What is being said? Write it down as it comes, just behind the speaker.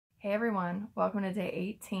Hey everyone, welcome to day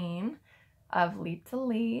 18 of Leap to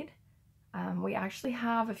Lead. We actually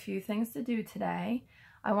have a few things to do today.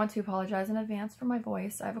 I want to apologize in advance for my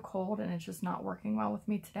voice. I have a cold and it's just not working well with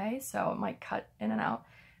me today, so it might cut in and out.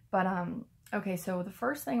 But okay, so the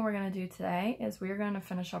first thing we're going to do today is we are going to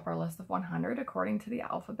finish up our list of 100 according to the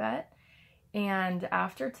alphabet. And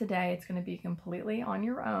after today, it's going to be completely on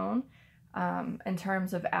your own. In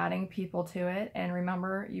terms of adding people to it. And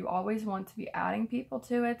remember, you always want to be adding people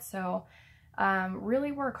to it. So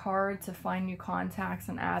really work hard to find new contacts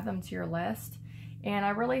and add them to your list. And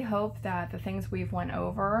I really hope that the things we've went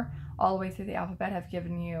over all the way through the alphabet have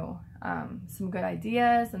given you some good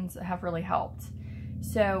ideas and have really helped.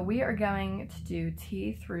 So we are going to do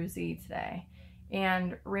T through Z today.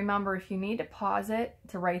 And remember, if you need to pause it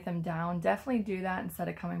to write them down, definitely do that instead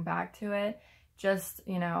of coming back to it. Just,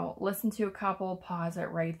 listen to a couple, pause it,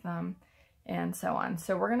 write them, and so on.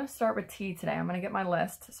 So we're going to start with T today. I'm going to get my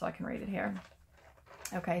list so I can read it here.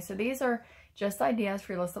 Okay, so these are just ideas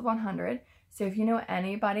for your list of 100. So if you know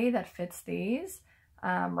anybody that fits these,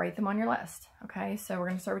 write them on your list. Okay, so we're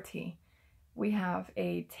going to start with T. We have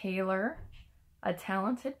a tailor, a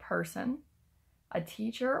talented person, a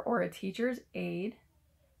teacher or a teacher's aide.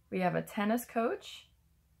 We have a tennis coach,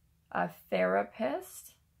 a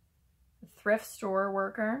therapist, a thrift store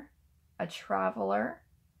worker, a traveler,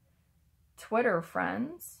 Twitter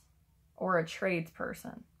friends, or a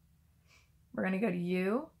tradesperson. We're going to go to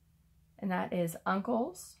U, and that is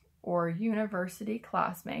uncles or university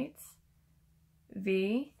classmates.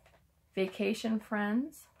 V, vacation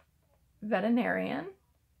friends, veterinarian,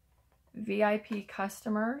 VIP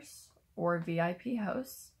customers or VIP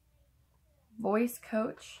hosts, voice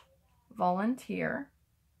coach, volunteer.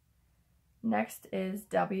 Next is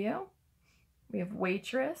W. We have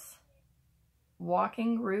waitress,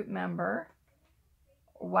 walking group member,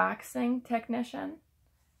 waxing technician.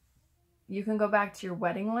 You can go back to your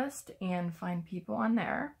wedding list and find people on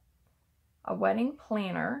there. A wedding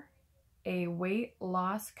planner, a weight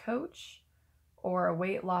loss coach, or a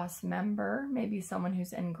weight loss member, maybe someone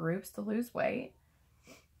who's in groups to lose weight.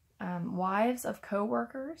 Wives of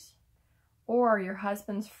co-workers, or your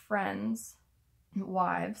husband's friends'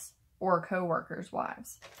 wives, or co-workers'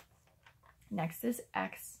 wives. Next is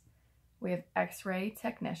X. We have X-ray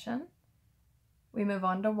technician. We move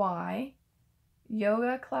on to Y.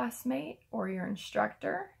 Yoga classmate or your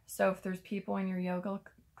instructor. So if there's people in your yoga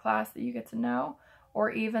class that you get to know,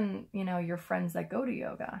 or even, your friends that go to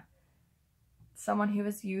yoga. Someone who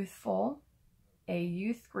is youthful, a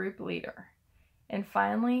youth group leader. And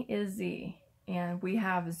finally is Z. And we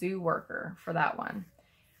have zoo worker for that one.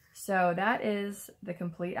 So that is the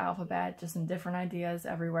complete alphabet, just in different ideas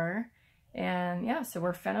everywhere. And yeah, so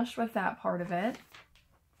we're finished with that part of it.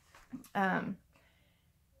 And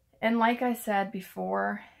like I said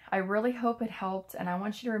before, I really hope it helped. And I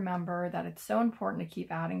want you to remember that it's so important to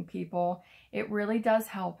keep adding people. It really does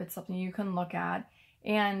help. It's something you can look at.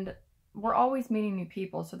 And we're always meeting new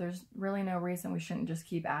people, so there's really no reason we shouldn't just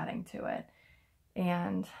keep adding to it.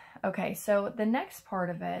 And okay, so the next part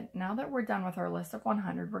of it, now that we're done with our list of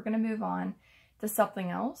 100, we're going to move on to something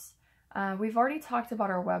else. We've already talked about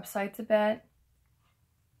our websites a bit,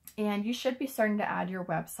 and you should be starting to add your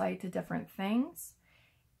website to different things.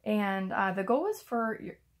 And the goal is for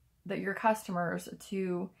your customers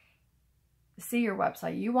to see your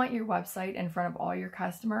website. You want your website in front of all your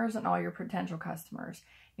customers and all your potential customers.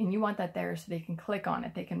 And you want that there so they can click on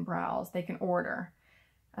it, they can browse, they can order.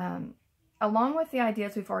 Along with the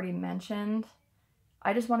ideas we've already mentioned,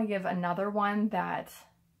 I just want to give another one that,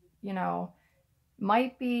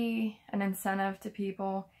 might be an incentive to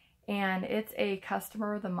people, and it's a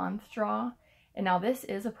customer of the month draw. And now this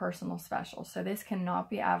is a personal special, so this cannot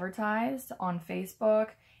be advertised on Facebook,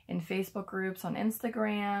 in Facebook groups, on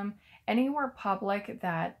Instagram, anywhere public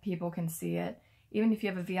that people can see it. Even if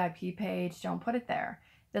you have a VIP page, don't put it there.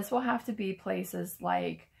 This will have to be places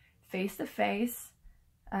like face-to-face.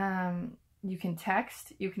 You can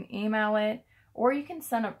text, you can email it, or you can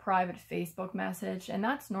send a private Facebook message. And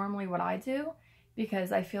that's normally what I do,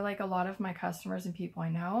 because I feel like a lot of my customers and people I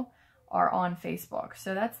know are on Facebook.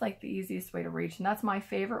 So that's like the easiest way to reach. And that's my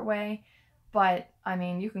favorite way. But I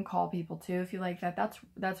mean, you can call people too if you like that.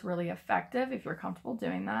 That's really effective if you're comfortable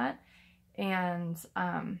doing that. And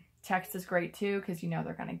text is great too, because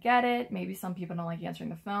they're going to get it. Maybe some people don't like answering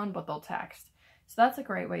the phone, but they'll text. So that's a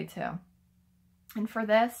great way too. And for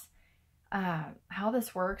this, how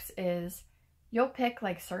this works is you'll pick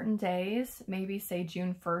like certain days, maybe say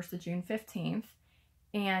June 1st to June 15th,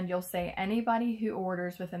 and you'll say anybody who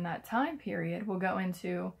orders within that time period will go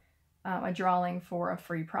into a drawing for a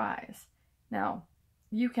free prize. Now,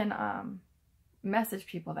 you can message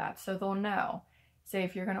people that so they'll know. Say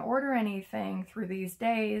if you're going to order anything through these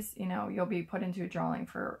days, you know, you'll be put into a drawing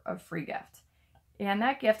for a free gift. And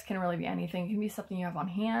that gift can really be anything. It can be something you have on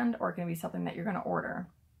hand, or it can be something that you're going to order.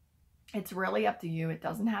 It's really up to you. It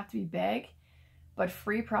doesn't have to be big, but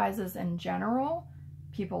free prizes in general,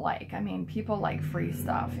 people like. I mean, people like free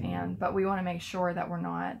stuff, but we want to make sure that we're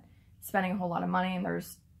not spending a whole lot of money, and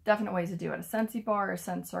there's definite ways to do it. A Scentsy bar, a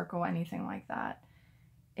Scent Circle, anything like that.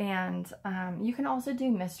 And you can also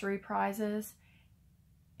do mystery prizes.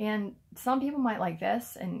 And some people might like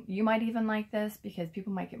this, and you might even like this because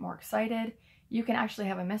people might get more excited. You can actually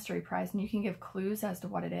have a mystery prize, and you can give clues as to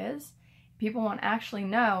what it is. People won't actually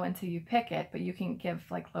know until you pick it, but you can give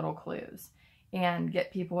like little clues and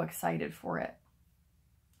get people excited for it.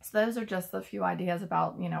 So those are just a few ideas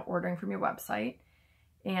about, you know, ordering from your website.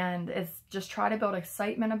 And it's just try to build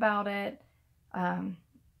excitement about it. And,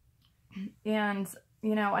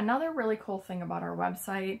 you know, another really cool thing about our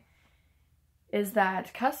website is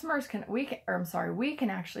that customers we can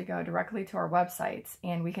actually go directly to our websites,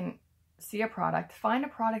 and we can see a product, find a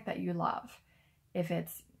product that you love. If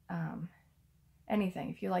it's anything,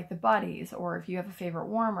 if you like the buddies, or if you have a favorite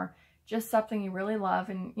warmer, just something you really love.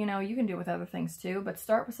 And you know, you can do it with other things too, but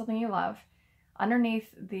start with something you love. Underneath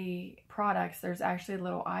the products, there's actually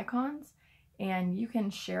little icons, and you can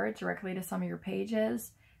share it directly to some of your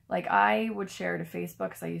pages. Like I would share to Facebook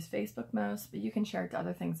because I use Facebook most, but you can share it to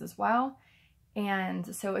other things as well.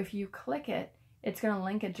 And so if you click it, it's going to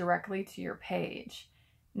link it directly to your page.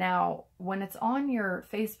 Now, when it's on your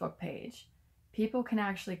Facebook page, people can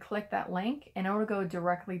actually click that link and it will go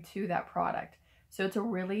directly to that product. So it's a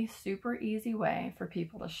really super easy way for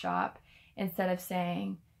people to shop instead of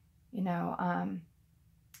saying, you know,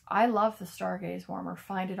 I love the Stargaze warmer,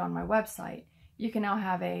 find it on my website. You can now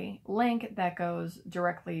have a link that goes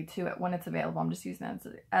directly to it when it's available. I'm just using that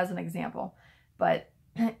as an example. But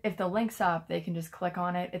if the link's up, they can just click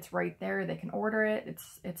on it. It's right there. They can order it.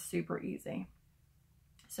 It's super easy.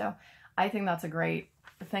 So I think that's a great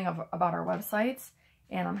thing about our websites,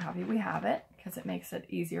 and I'm happy we have it because it makes it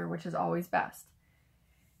easier, which is always best.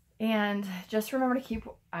 And just remember to keep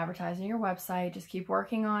advertising your website. Just keep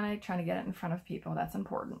working on it, trying to get it in front of people. That's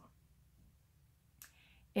important.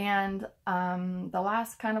 And the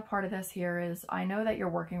last kind of part of this here is, I know that you're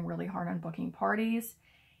working really hard on booking parties,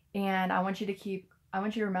 and I want you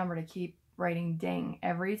to remember to keep writing ding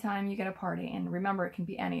every time you get a party. And remember, it can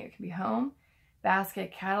be any. It can be home,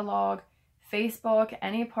 basket, catalog, Facebook,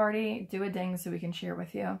 any party. Do a ding so we can share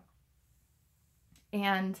with you.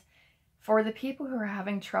 And for the people who are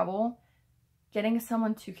having trouble getting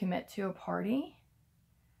someone to commit to a party,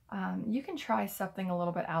 you can try something a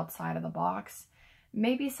little bit outside of the box.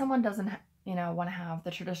 Maybe someone doesn't, you know, want to have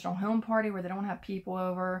the traditional home party where they don't have people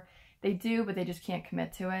over. They do, but they just can't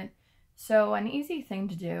commit to it. So an easy thing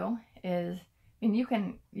to do is, and you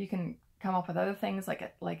can come up with other things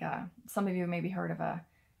like some of you maybe heard of a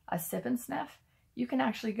sip and sniff. You can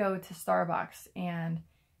actually go to Starbucks, and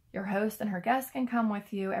your host and her guests can come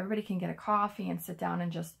with you. Everybody can get a coffee and sit down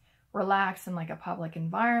and just relax in like a public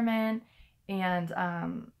environment and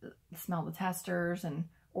smell the testers and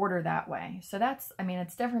order that way. So that's, I mean,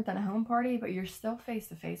 it's different than a home party, but you're still face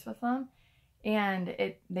to face with them. And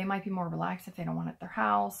they might be more relaxed if they don't want it at their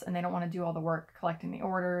house and they don't want to do all the work collecting the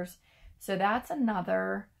orders. So that's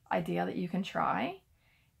another idea that you can try.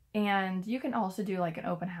 And you can also do like an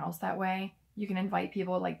open house that way. You can invite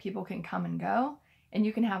people, like people can come and go, and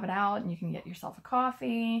you can have it out, and you can get yourself a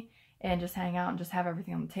coffee and just hang out and just have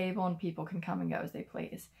everything on the table, and people can come and go as they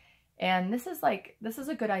please. And this is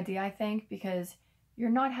a good idea, I think, because you're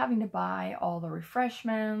not having to buy all the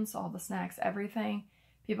refreshments, all the snacks, everything.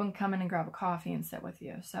 People can come in and grab a coffee and sit with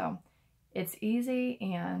you. So it's easy,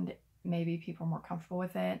 and maybe people are more comfortable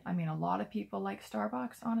with it. I mean, a lot of people like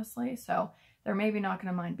Starbucks, honestly, so they're maybe not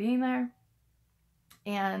going to mind being there.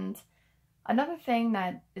 And another thing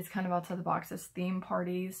that is kind of outside the box is theme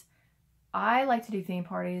parties. I like to do theme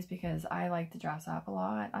parties because I like to dress up a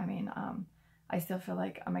lot. I mean, I still feel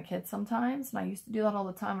like I'm a kid sometimes, and I used to do that all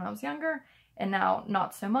the time when I was younger, and now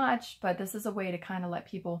not so much, but this is a way to kind of let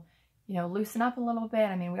people, you know, loosen up a little bit.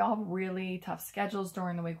 I mean, we all have really tough schedules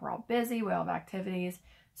during the week. We're all busy. We all have activities.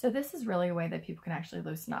 So this is really a way that people can actually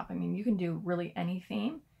loosen up. I mean, you can do really any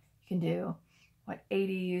theme. You can do,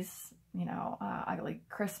 80s, you know, like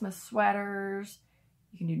Christmas sweaters.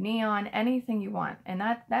 You can do neon, anything you want. And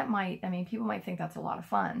that might, I mean, people might think that's a lot of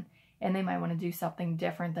fun, and they might want to do something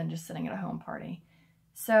different than just sitting at a home party.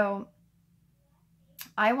 So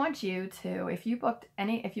I want you to, if you book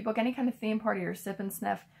any kind of theme party or sip and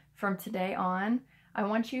sniff from today on, I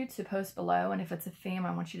want you to post below, and if it's a theme,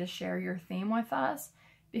 I want you to share your theme with us,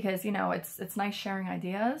 because, you know, it's nice sharing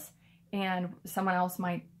ideas, and someone else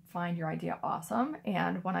might find your idea awesome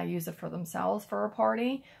and want to use it for themselves for a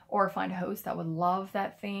party, or find a host that would love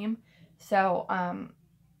that theme. So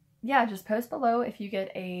yeah, just post below if you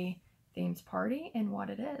get a themes party and what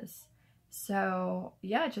it is. So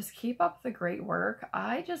yeah, just keep up the great work.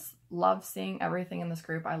 I just love seeing everything in this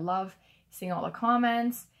group. I love seeing all the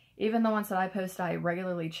comments. Even the ones that I post, I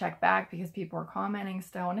regularly check back because people are commenting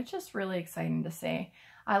still, and it's just really exciting to see.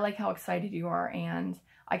 I like how excited you are, and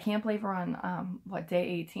I can't believe we're on, what, day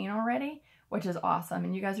 18 already, which is awesome,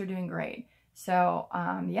 and you guys are doing great. So,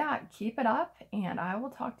 yeah, keep it up, and I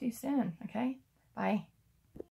will talk to you soon, okay? Bye.